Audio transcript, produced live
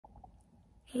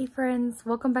Hey friends,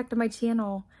 welcome back to my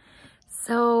channel.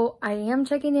 So I am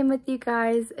checking in with you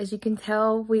guys. As you can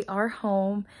tell, we are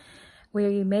home.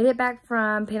 We made it back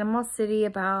from Panama City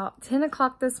about 10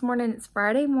 o'clock this morning. It's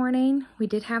Friday morning. We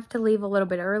did have to leave a little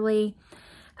bit early.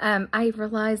 I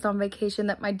realized on vacation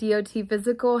that my DOT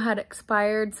physical had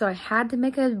expired, so I had to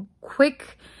make a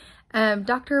quick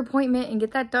doctor appointment and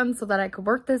get that done so that I could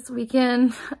work this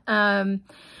weekend. So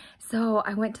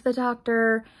I went to the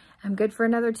doctor. I'm good for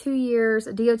another 2 years.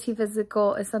 A DOT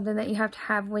physical is something that you have to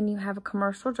have when you have a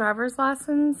commercial driver's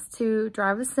license to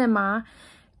drive a semi.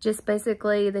 Just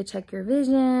basically, they check your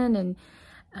vision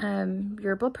and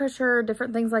your blood pressure,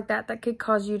 different things like that that could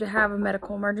cause you to have a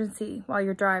medical emergency while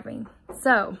you're driving.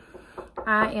 So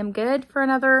I am good for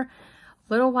another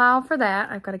little while for that.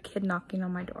 I've got a kid knocking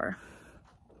on my door.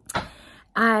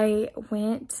 I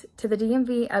went to the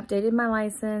DMV, updated my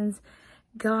license,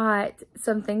 got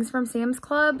some things from Sam's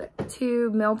Club to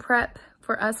meal prep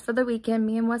for us for the weekend.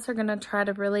 Me and Wes are going to try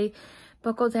to really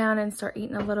buckle down and start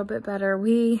eating a little bit better.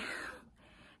 We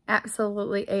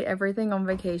absolutely ate everything on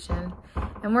vacation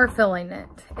and we're feeling it.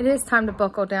 It is time to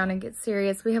buckle down and get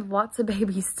serious. We have lots of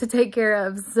babies to take care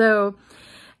of. So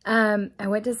I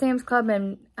went to Sam's Club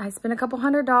and I spent a couple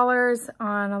 $100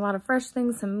 on a lot of fresh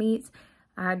things, some meats.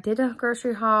 I did a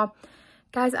grocery haul.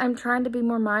 Guys, I'm trying to be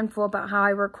more mindful about how I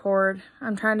record.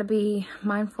 I'm trying to be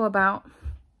mindful about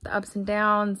the ups and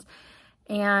downs.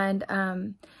 And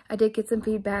I did get some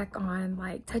feedback on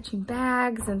like touching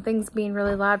bags and things being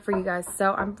really loud for you guys.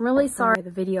 So I'm really sorry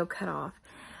the video cut off.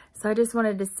 So I just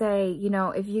wanted to say, you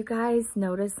know, if you guys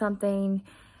notice something,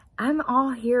 I'm all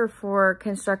here for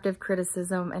constructive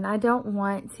criticism. And I don't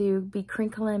want to be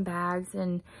crinkling bags.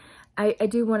 And I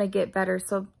do want to get better.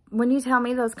 So when you tell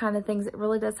me those kind of things, it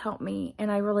really does help me. And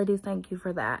I really do thank you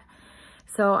for that.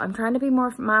 So I'm trying to be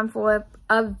more mindful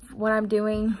of what I'm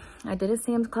doing. I did a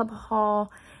Sam's Club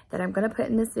haul that I'm going to put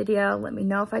in this video. Let me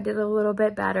know if I did a little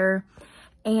bit better.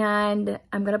 And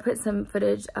I'm going to put some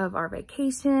footage of our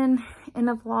vacation in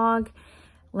a vlog.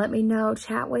 Let me know,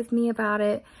 chat with me about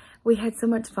it. We had so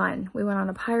much fun. We went on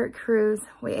a pirate cruise.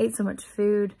 We ate so much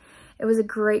food. It was a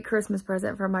great Christmas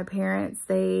present from my parents.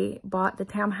 They bought the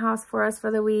townhouse for us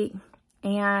for the week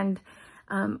and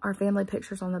our family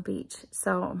pictures on the beach.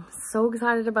 So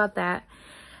excited about that.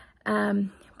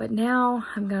 But now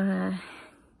I'm gonna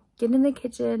get in the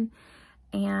kitchen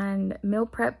and meal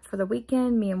prep for the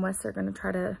weekend. Me and Wes are gonna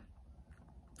try to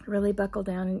really buckle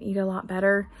down and eat a lot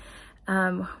better.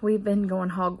 We've been going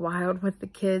hog wild with the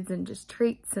kids and just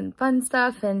treats and fun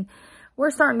stuff. And we're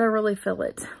starting to really feel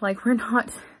it. Like we're not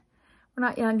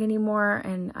young anymore,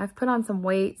 and I've put on some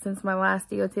weight since my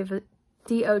last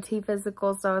DOT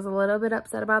physical, so I was a little bit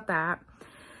upset about that.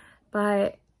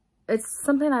 But it's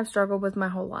something I've struggled with my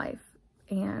whole life,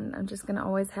 and I'm just gonna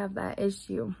always have that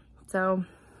issue. So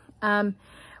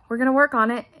we're gonna work on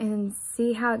it and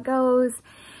see how it goes.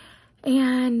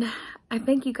 And I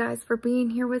thank you guys for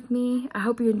being here with me. I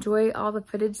hope you enjoy all the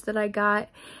footage that I got,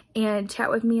 and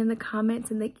chat with me in the comments.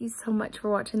 And thank you so much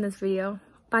for watching this video.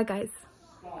 Bye guys.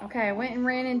 Okay, I went and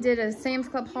ran and did a Sam's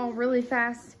Club haul really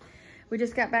fast. We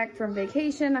just got back from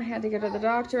vacation. I had to go to the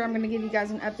doctor. I'm going to give you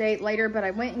guys an update later, but I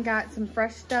went and got some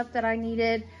fresh stuff that I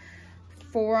needed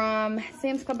for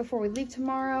Sam's Club before we leave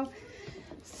tomorrow.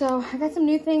 So I got some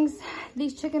new things.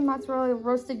 These chicken mozzarella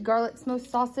roasted garlic smoked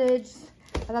sausage.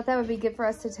 I thought that would be good for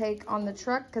us to take on the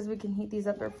truck because we can heat these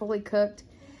up. They're fully cooked.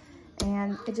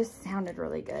 And it just sounded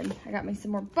really good. I got me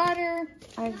some more butter.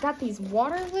 I got these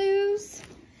Waterloos.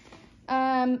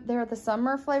 They're the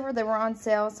summer flavor. They were on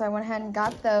sale, so I went ahead and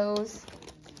got those.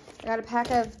 I got a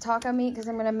pack of taco meat because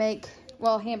I'm going to make,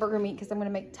 well, hamburger meat because I'm going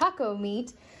to make taco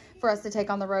meat for us to take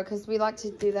on the road because we like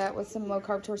to do that with some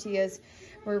low-carb tortillas.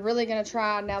 We're really going to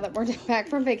try, now that we're back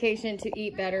from vacation, to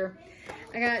eat better.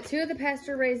 I got 2 of the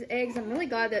pasture-raised eggs. I'm really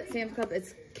glad that Sam's Club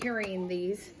is carrying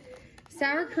these.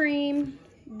 Sour cream,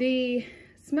 the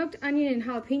smoked onion and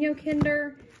jalapeno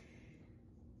Kinder,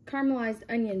 caramelized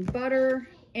onion butter,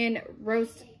 and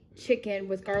roast chicken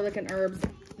with garlic and herbs.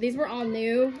 These were all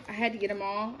new. I had to get them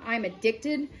all. I'm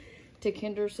addicted to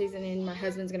Kinder seasoning. My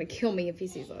husband's gonna kill me if he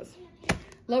sees those.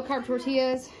 Low carb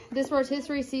tortillas. This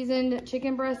rotisserie seasoned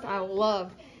chicken breast I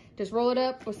love. Just roll it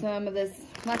up with some of this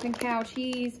Laughing Cow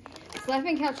cheese. This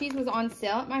Laughing Cow cheese was on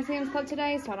sale at my Sam's Club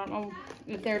today, so I don't know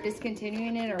if they're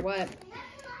discontinuing it or what.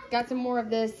 Got some more of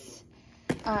this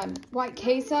white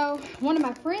queso. One of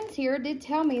my friends here did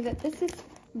tell me that this is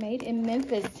made in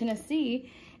Memphis, Tennessee,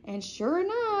 and sure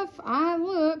enough, I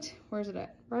looked. Where's it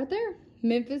at? Right there,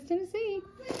 Memphis, Tennessee.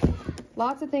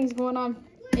 Lots of things going on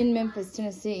in Memphis,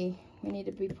 Tennessee. We need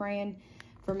to be praying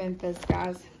for Memphis,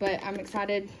 guys, but I'm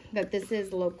excited that this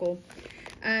is local.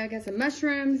 I got some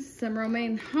mushrooms, some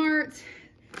romaine hearts,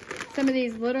 some of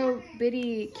these little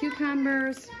bitty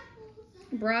cucumbers,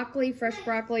 broccoli, fresh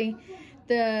broccoli,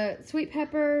 the sweet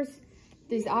peppers,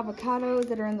 these avocados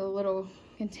that are in the little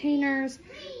containers,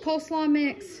 coleslaw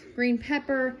mix, green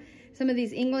pepper, some of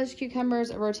these English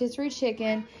cucumbers, a rotisserie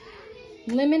chicken,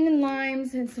 lemon and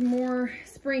limes, and some more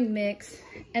spring mix.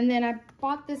 And then I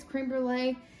bought this creme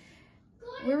brulee.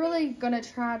 We're really gonna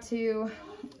try to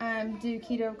do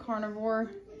keto carnivore.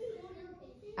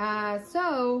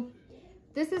 So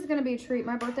this is gonna be a treat.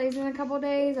 My birthday's in a couple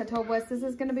days. I told Wes this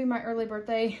is gonna be my early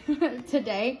birthday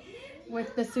today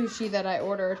with the sushi that I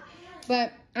ordered.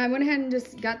 But I went ahead and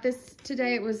just got this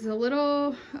today. It was a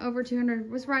little over 200, it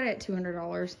was right at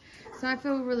 $200. So I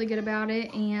feel really good about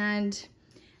it, and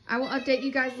I will update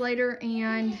you guys later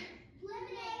and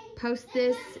post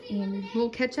this, and we'll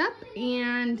catch up.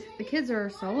 And the kids are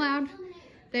so loud.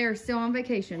 They are still on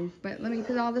vacation, but let me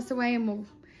put all this away and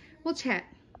we'll chat.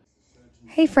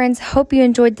 Hey friends, hope you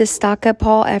enjoyed this stock up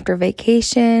haul after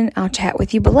vacation. I'll chat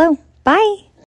with you below. Bye.